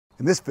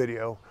In this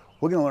video,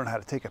 we're going to learn how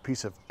to take a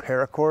piece of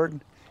paracord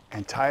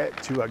and tie it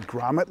to a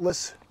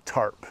grommet-less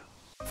tarp.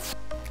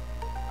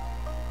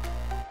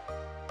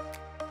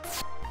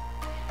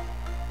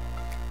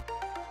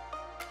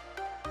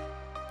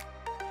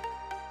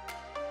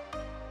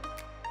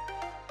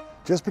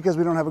 Just because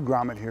we don't have a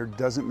grommet here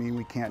doesn't mean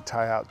we can't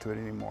tie out to it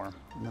anymore.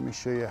 Let me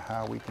show you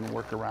how we can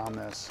work around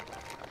this.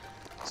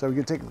 So you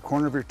can take the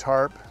corner of your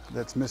tarp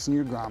that's missing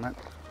your grommet,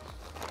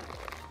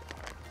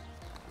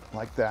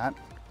 like that,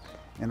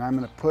 and I'm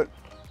going to put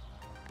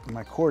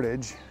my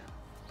cordage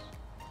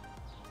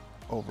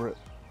over it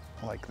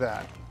like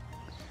that.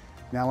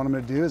 Now what I'm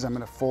going to do is I'm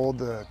going to fold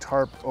the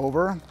tarp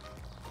over,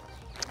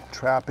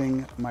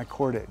 trapping my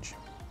cordage.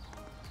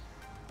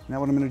 Now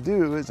what I'm going to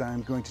do is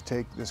I'm going to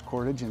take this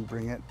cordage and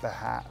bring it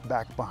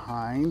back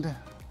behind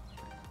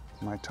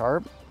my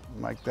tarp,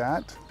 like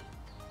that.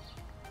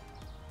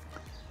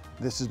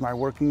 This is my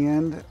working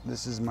end,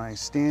 this is my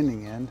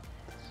standing end.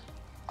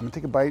 I'm going to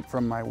take a bite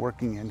from my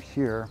working end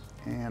here,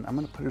 and I'm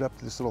going to put it up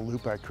to this little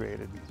loop I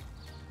created,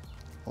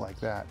 like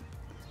that.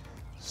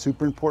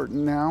 Super important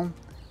now,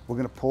 we're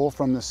going to pull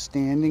from the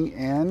standing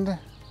end,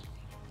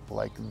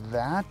 like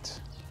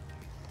that.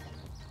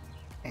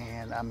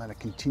 And I'm going to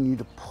continue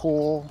to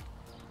pull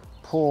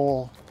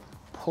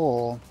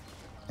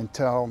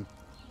until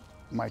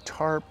my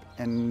tarp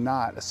and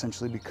knot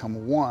essentially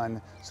become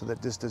one, so that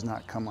this does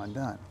not come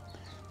undone.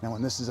 Now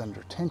when this is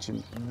under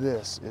tension,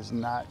 this is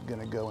not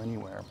going to go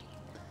anywhere.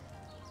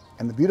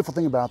 And the beautiful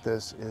thing about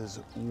this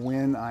is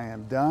when I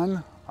am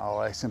done, all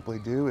I simply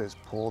do is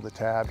pull the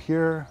tab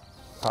here,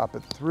 pop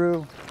it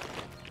through,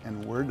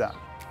 and we're done.